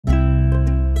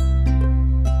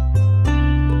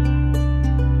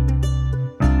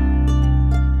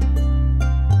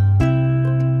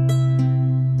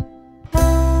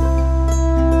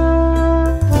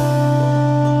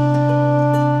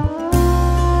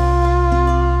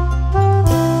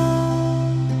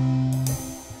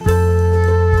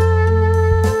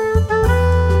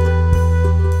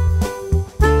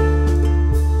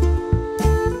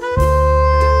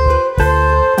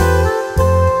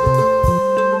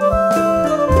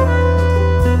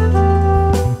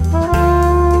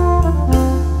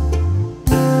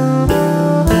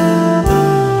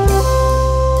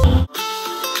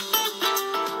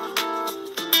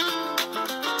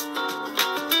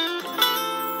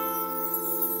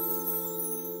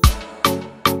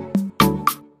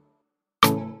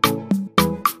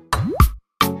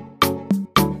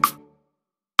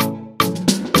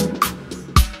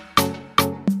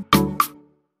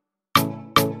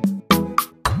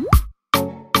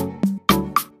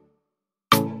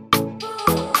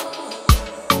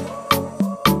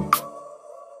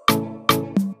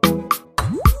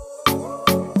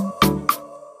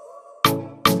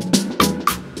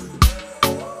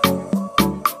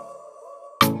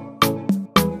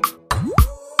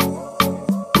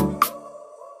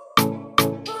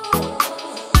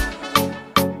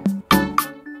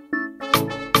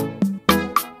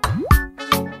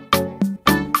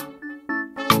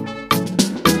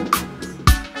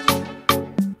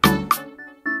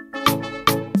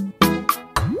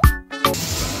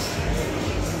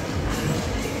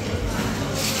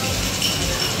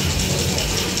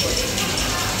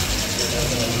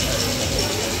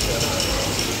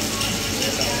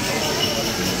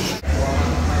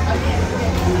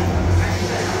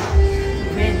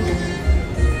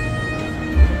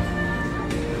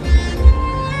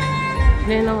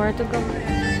where to go?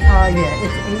 Yeah,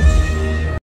 it's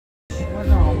H. What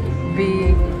no?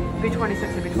 B26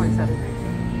 and B27.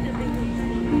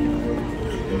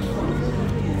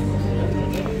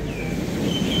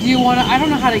 Do you want to? I don't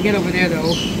know how to get over there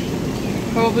though.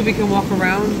 Probably we can walk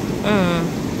around.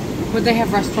 But they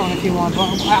have restaurant if you want.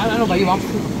 But I don't know about you.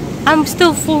 I'm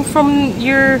still full from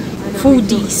your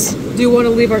foodies. Do you want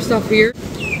to leave our stuff here?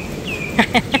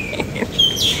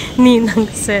 Ninang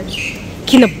said,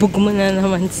 kinabog mo na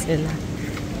naman sila.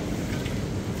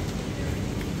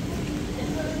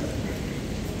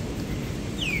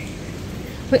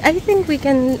 Wait, I think we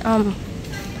can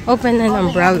open an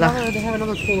umbrella. They have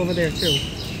another pool over there too.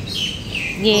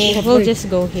 Yeah, we'll just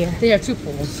go here. They have two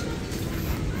pools.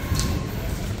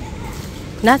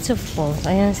 Lots of pools.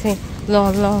 Ayan si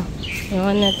Lolo. You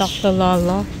wanna talk to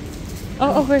Lolo?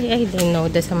 Oh, over here. I didn't know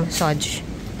there's a massage.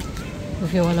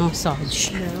 If you want a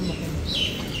massage. Yeah, I'm okay.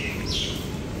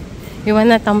 You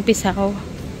wanna tampisaw?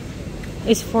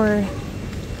 It's for...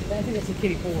 I think it's a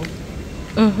kiddie pool.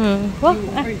 Well,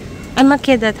 I'm a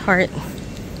kid at heart.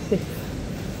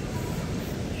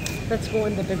 Let's go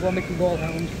in the big one. We can go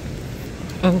around.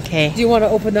 Okay. Do you want to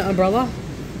open the umbrella?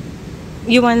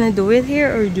 You wanna do it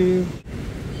here or do you?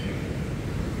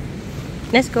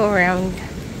 Let's go around.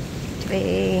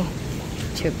 Chubay.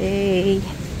 Chubay.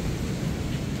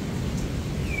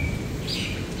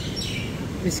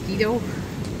 Mosquito?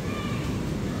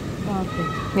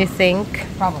 Okay. You think?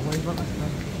 Probably, but let's go.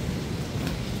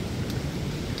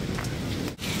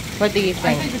 What do you I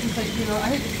think? think this is like, you know,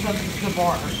 I think this is the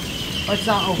bar. Or it's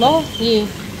not open. No? Yeah.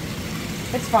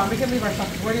 It's fine. We can leave our stuff.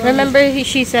 Where do you Remember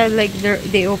she said like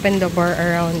they opened the bar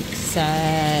around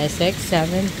 6,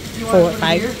 7, 4,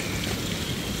 5.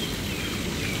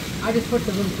 I just put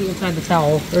the room key inside the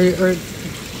towel. Or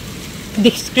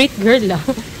Discreet girl lang.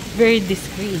 Very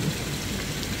discreet.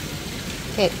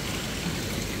 Okay.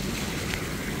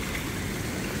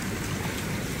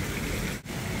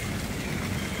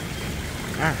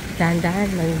 Dahan-dahan.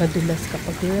 Madulas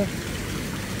kapag yun.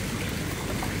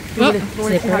 you want to see how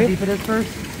slippery. deep it is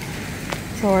first?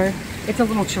 Sure. It's a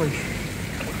little chilly.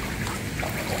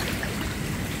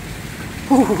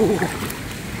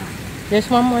 There's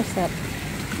one more step.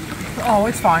 Oh,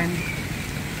 it's fine.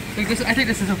 I think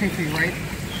this is okay for you, right?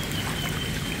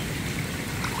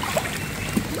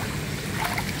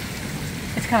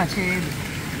 It's kind of chilly.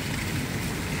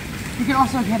 You can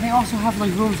also they also have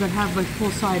like rooms that have like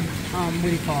poolside what do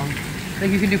you call them?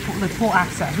 Like you can do like pool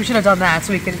access. We should have done that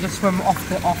so we can just swim off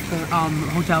the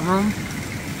hotel room.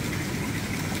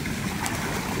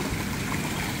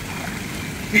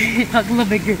 A little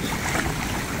bit good.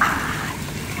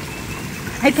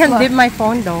 I can't dip my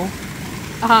phone though.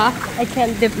 Uh-huh. I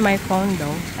can't dip my phone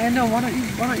though. I know. Why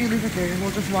don't you leave it there and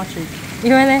we'll just watch it.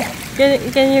 You wanna?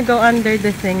 Can you go under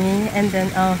the thingy and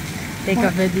then I'll take a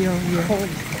video of you. Cold.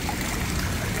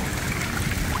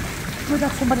 We're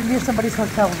not near somebody's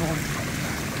hotel room.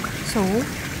 So,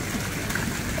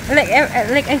 like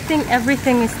I think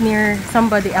everything is near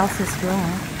somebody else's room.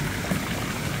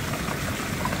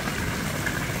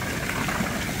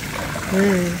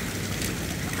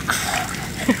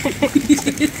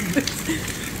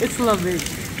 It's lovely.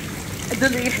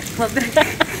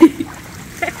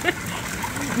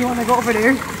 You want to go over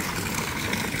there?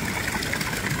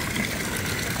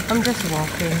 I'm just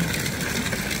walking.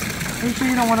 Are you sure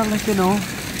you don't want to, like, you know,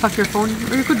 tuck your phone?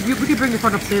 Or we could bring your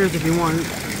phone upstairs if you want,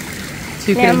 so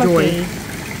you can I'm enjoy.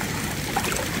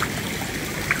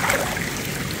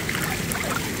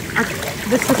 okay.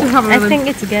 This doesn't have I think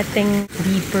it's getting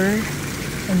deeper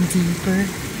and deeper.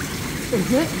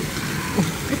 Is it?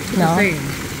 It's No. the same.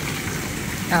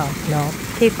 Oh, no.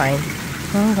 Okay, fine.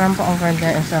 Grandpa over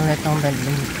there is a little bit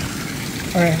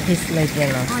deep. Or he's like, you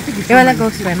know. Oh, I think it's You wanna fine.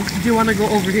 go swim? Do you want to go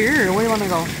over here, or where do you want to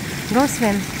go? Go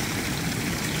swim.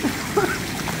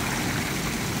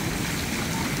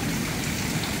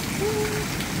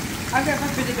 I've never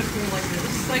been in a pool like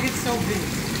this. Like, it's so big.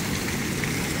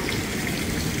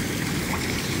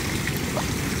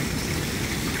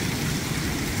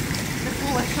 The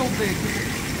pool is so big.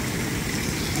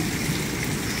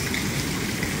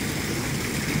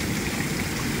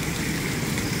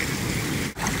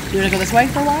 You wanna go this way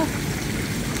for a while?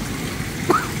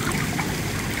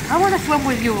 I wanna swim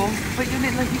with you, but you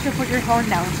need, like, you should put your phone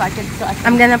down so I can.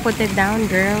 I'm gonna put it down,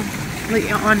 girl. Like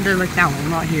under, like that one,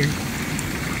 not here.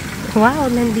 Wow,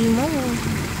 nandi mo.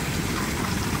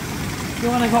 You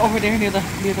wanna go over there near the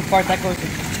part that goes.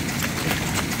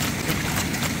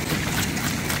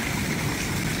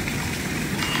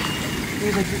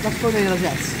 Let's go near the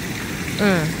jets.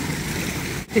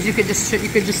 Because you could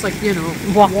just like, you know,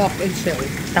 Walk. walk and chill.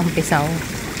 Tampisaw.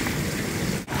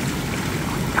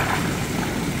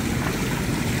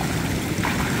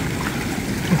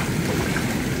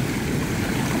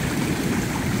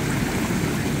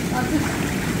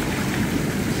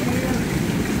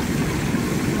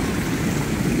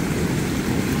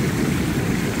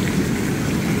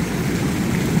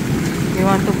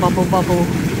 Bubble, bubble,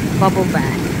 bubble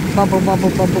bath. Bubble, bubble,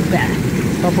 bubble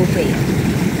bath. Bubble bath.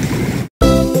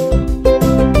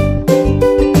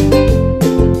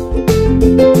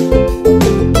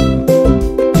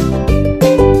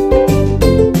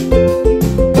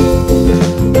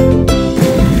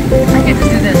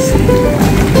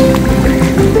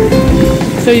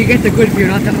 So you get the good view,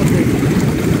 not the ugly.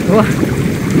 Wow.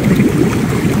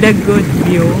 The good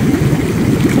view.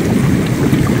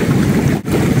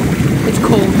 It's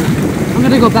cold. I'm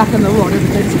gonna go back in the water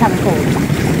because it's kind of cold.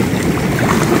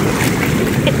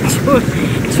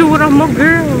 Tsura mo,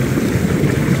 girl.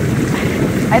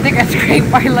 I think I scraped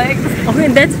my legs. Okay,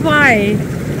 that's why.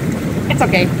 It's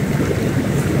okay.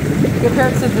 Your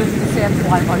parents said there's the sand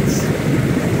slime ice.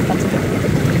 That's okay.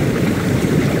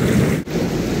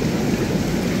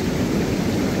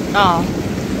 Oh.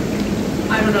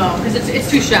 I don't know, because it's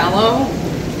too shallow.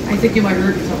 I think you might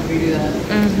hurt yourself if you do that.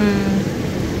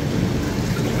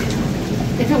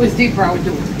 If it was deeper, I would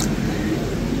do it.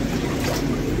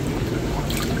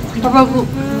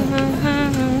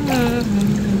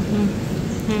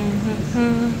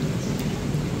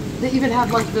 They even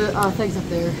have like the things up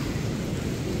there.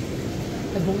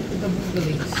 The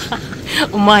buildings.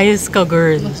 Umayos ka,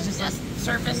 girl. It's just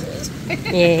surfaces.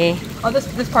 Yeah. Oh,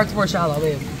 this part's more shallow,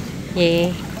 babe.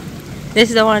 Yeah. This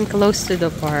is the one close to the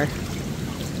park.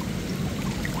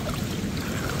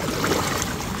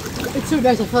 It's so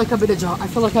nice. I feel like I'm in a jungle. I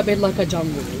feel like I'm in like a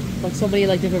jungle. Like so many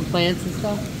like different plants and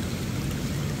stuff.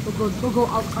 We'll go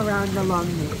out around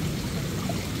along there.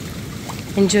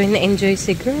 Enjoy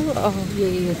si girl. Oh.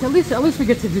 Yeah. So at least we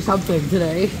get to do something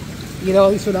today. You know,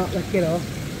 at least we're not like, you know.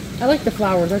 I like the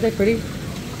flowers. Aren't they pretty?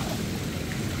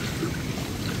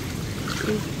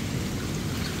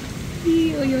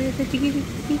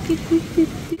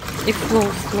 It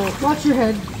flows. Watch your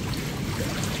head.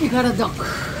 You got a duck.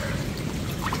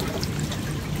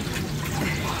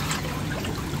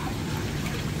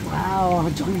 Wow,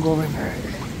 jungle river.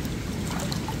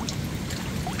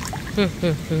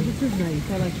 This is nice.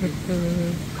 I like it.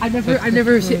 I've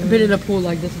never been in a pool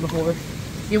like this before.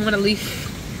 You want a leaf?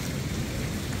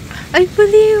 I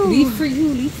believe. Leaf for you,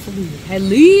 leaf for me. I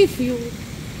leave you.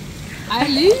 I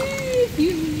leave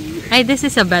you. Ay, this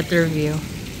is a better view.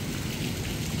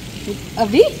 Of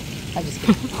me? I'm just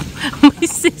kidding. My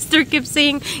sister kept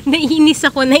saying, naiinis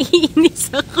ako.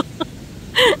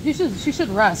 She should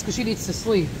rest because she needs to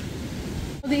sleep.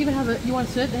 Oh, they even have a, you want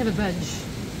to sit? They have a bench.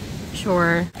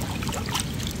 Sure.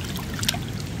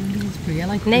 It's pretty. I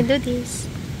like Can I it. do this?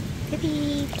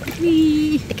 Tickety.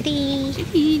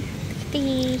 Tickety.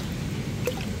 Tickety.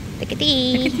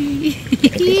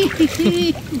 Tickety.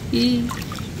 Tickety.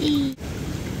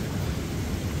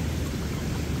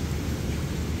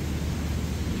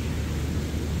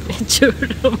 Tsura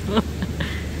mo.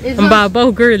 Ang babaw,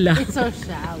 girl, ah. It's so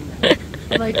shallow.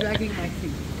 I'm like dragging my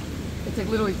feet. It's like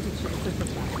literally it's like a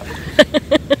back.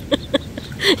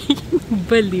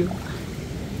 Baliw.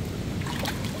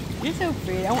 You're so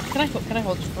pretty. Can I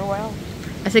hold this for a while?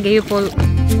 Sige, you pull.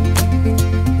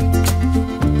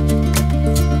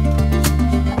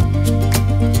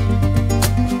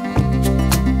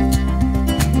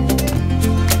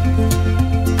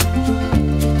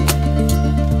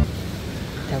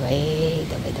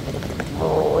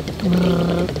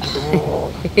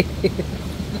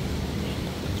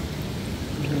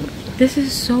 This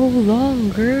is so long,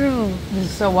 girl. This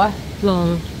is so what?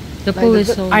 Long. The Like pool this,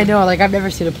 is so long. I know, like I've never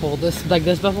seen a pool like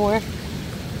this before.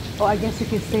 Oh, I guess you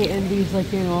could stay in these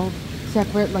like, you know,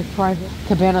 separate like private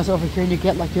cabanas over here and you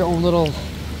get like your own little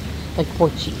like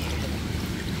porchy.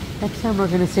 Next time we're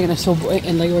gonna stay in a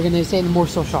we're gonna stay in more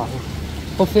social.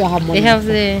 Hopefully I'll have more. They have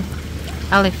the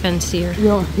elephants here.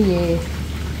 Yo, yeah.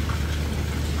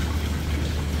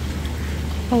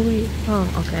 Oh wait. Oh,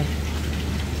 okay.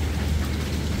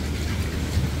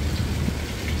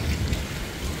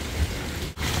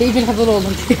 They even have little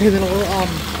like little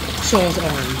shawls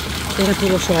on. They have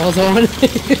little shawls on.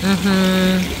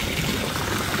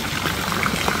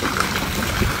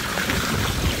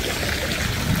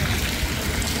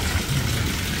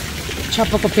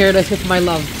 Tropical paradise with my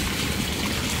love.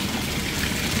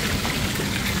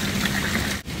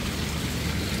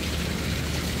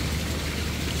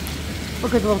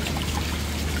 Look at those.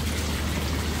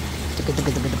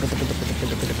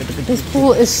 This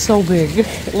pool is so big.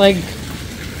 Like,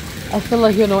 I feel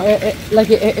like, you know,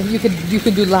 if you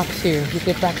could do laps here. You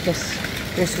could practice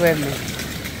your swimming.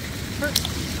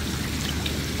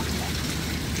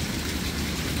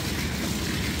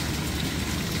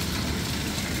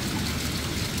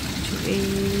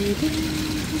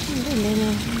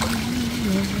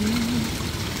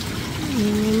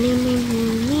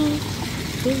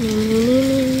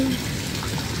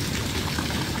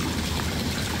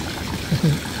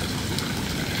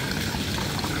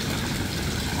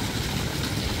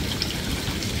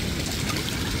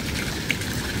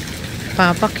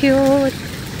 Papa cute.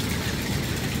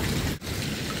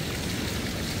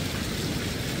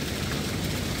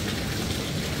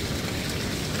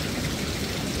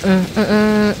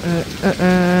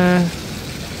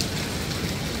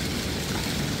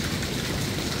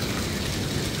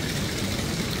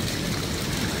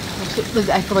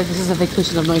 I feel like this is a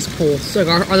vacation of nice pools. Like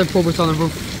our other pool was on the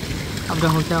roof of the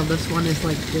hotel. This one is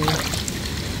like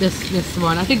this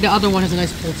one. I think the other one has a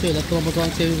nice pool too. Like the one we're going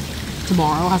to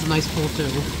tomorrow has a nice pool too.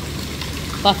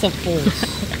 Lots of pools.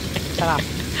 Shut up.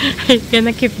 You're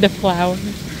gonna keep the flower.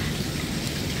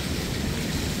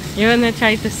 You're gonna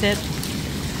try to sit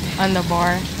on the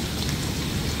bar.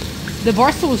 The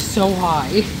bar stool is so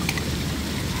high.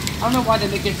 I don't know why they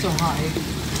make it so high.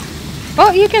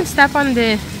 Oh, you can step on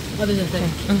the... Oh, there's a thing.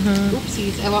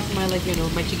 Oopsies, I lost my, like, you know,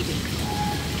 my chicken.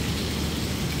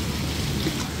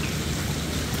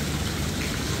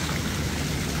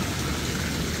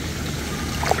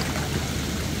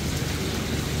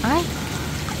 Ay.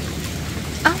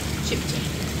 Ah.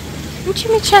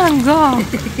 Chimichanga. Chimichanga.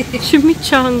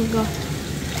 Chimichanga.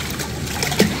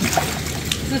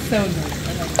 This is so nice. I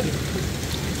like it.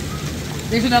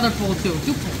 There's another pool too.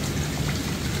 2 pools.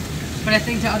 But I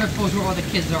think the other pools where all the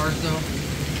kids are, so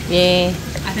Yeah.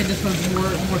 I think this one's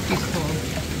more peaceful.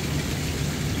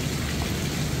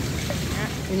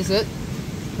 Is it?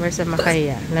 Where's the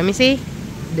Makaya? Let me see.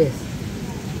 This.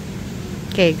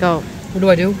 Okay, go. What do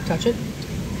I do? Touch it?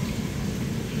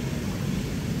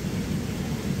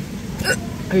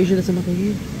 Are you sure that's a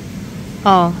Makaya?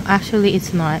 Oh, actually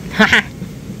it's not.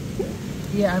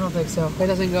 Yeah, I don't think so. It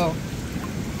doesn't go.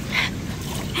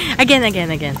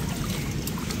 Again.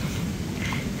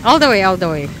 All the way. All the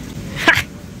way,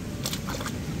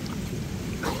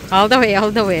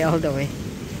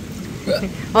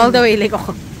 like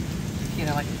oh. You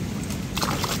know, like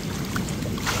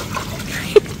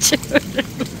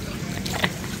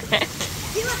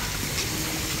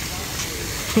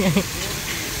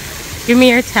Give me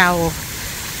your towel.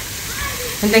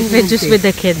 And then pictures with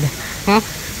the kid. huh?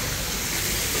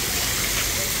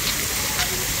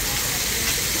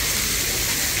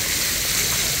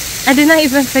 I did not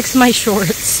even fix my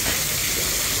shorts.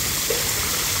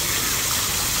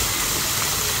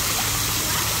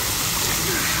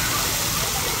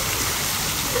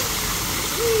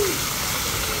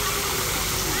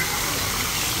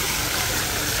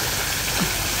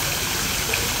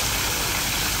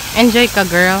 Enjoy ka,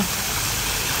 girl.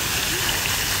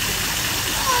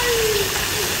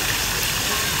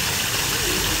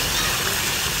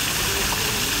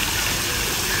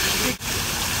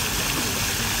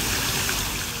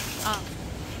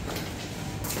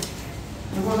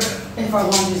 If our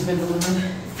laundry has been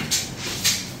delivered.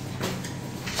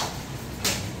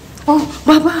 Oh,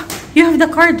 Baba, you have the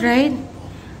card, right?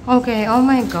 Okay, oh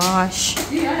my gosh.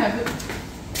 Yeah, I have it.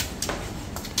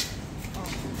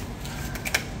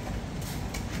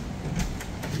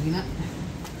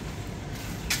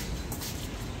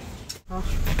 Oh,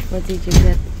 what did you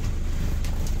get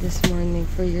this morning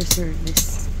for your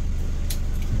service?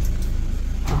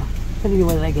 Oh, what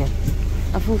did I get?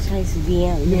 A full-size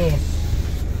VM. Yes.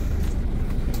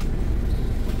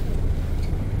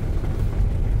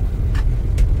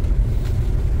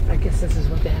 I guess this is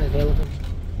what they had available.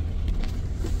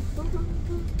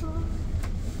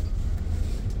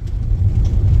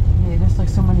 Yeah, there's like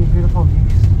so many beautiful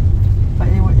views. But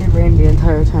it rained the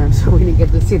entire time, so we didn't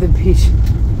get to see the beach.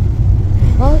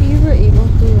 Well, you were able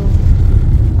to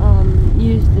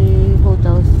use the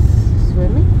hotel's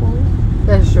swimming pool.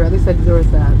 That's true. At least there was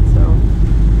that. So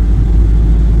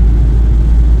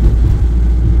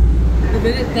the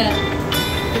minute that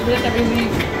we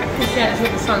leave Phuket is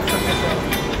when the sun starts to show.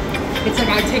 It's like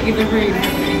I'm taking the rain.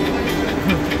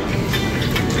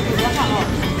 That's not hot.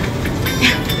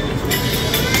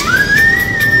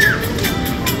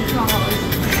 It's not hot.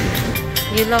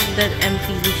 You love that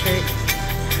MTV shirt.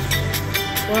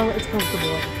 Well, it's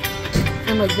comfortable.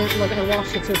 And like then, like I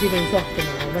washed it so it's even softer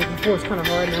now. Like before it's kind of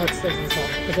hard, now it's nice and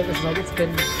soft because it was like it's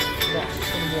been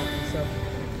washed and warm, so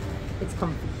it's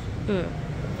comfy.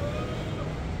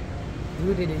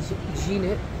 Rooted in Jean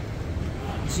it.